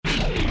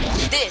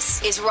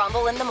This is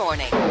Rumble in the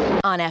Morning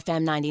on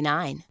FM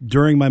 99.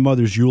 During my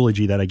mother's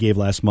eulogy that I gave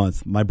last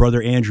month, my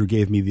brother Andrew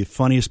gave me the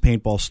funniest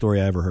paintball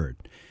story I ever heard.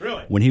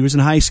 Really? When he was in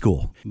high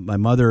school, my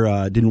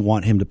mother didn't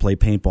want him to play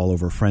paintball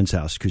over a friend's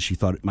house because she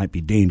thought it might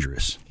be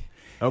dangerous.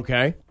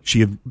 Okay.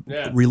 She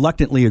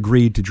reluctantly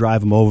agreed to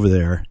drive him over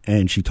there,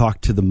 and she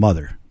talked to the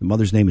mother. The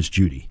mother's name is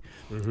Judy.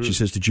 Mm-hmm. She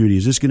says to Judy,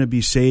 is this going to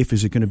be safe?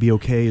 Is it going to be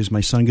okay? Is my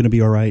son going to be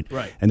all right?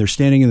 Right. And they're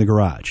standing in the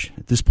garage.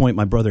 At this point,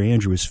 my brother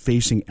Andrew is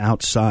facing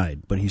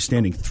outside, but he's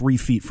standing 3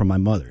 feet from my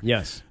mother.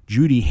 Yes.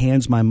 Judy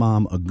hands my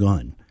mom a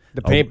gun.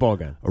 The paintball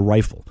gun. A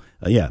rifle.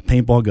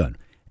 Paintball gun.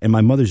 And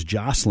my mother's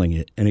jostling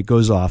it, and it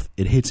goes off.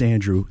 It hits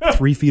Andrew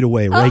 3 feet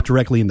away, right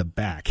directly in the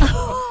back.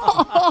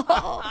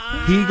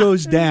 He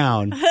goes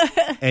down,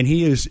 and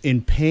he is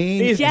in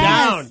pain. He's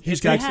down.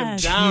 He's got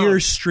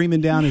tears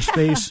streaming down his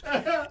face.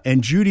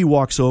 And Judy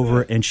walks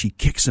over, and she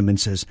kicks him and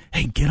says,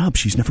 hey, get up.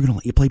 She's never going to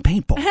let you play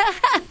paintball.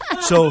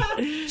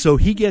 So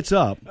he gets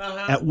up,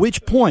 at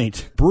which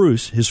point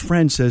Bruce, his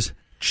friend, says,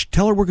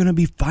 tell her we're going to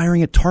be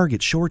firing at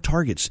targets. Show her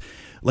targets,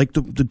 like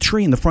the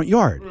tree in the front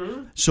yard.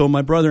 Mm-hmm. So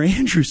my brother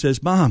Andrew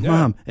says,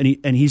 Mom,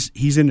 and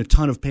he's in a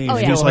ton of pain. Oh,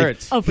 and yeah. he's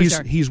like, for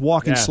sure. he's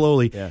walking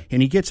slowly, Yeah.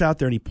 and he gets out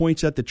there and he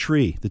points at the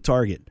tree, the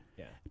target.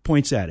 Yeah.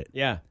 Points at it.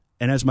 Yeah.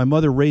 And as my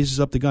mother raises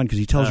up the gun, because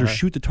he tells her,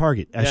 shoot the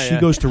target, as she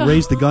Yeah. goes to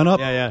raise the gun up,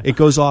 Yeah. it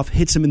goes off,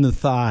 hits him in the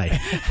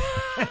thigh.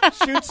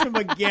 Shoots him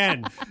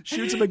again.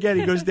 Shoots him again.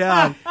 He goes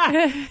down.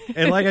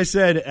 And like I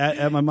said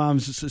at my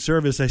mom's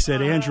service, I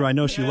said, Andrew, I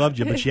know she loved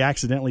you, but she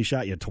accidentally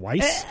shot you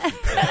twice.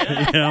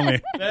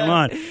 Come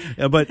on.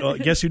 But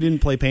guess who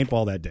didn't play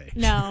paintball that day?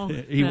 No.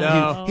 He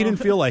didn't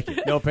feel like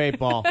it. No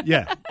paintball.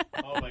 Yeah.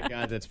 Oh, my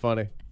God, that's funny.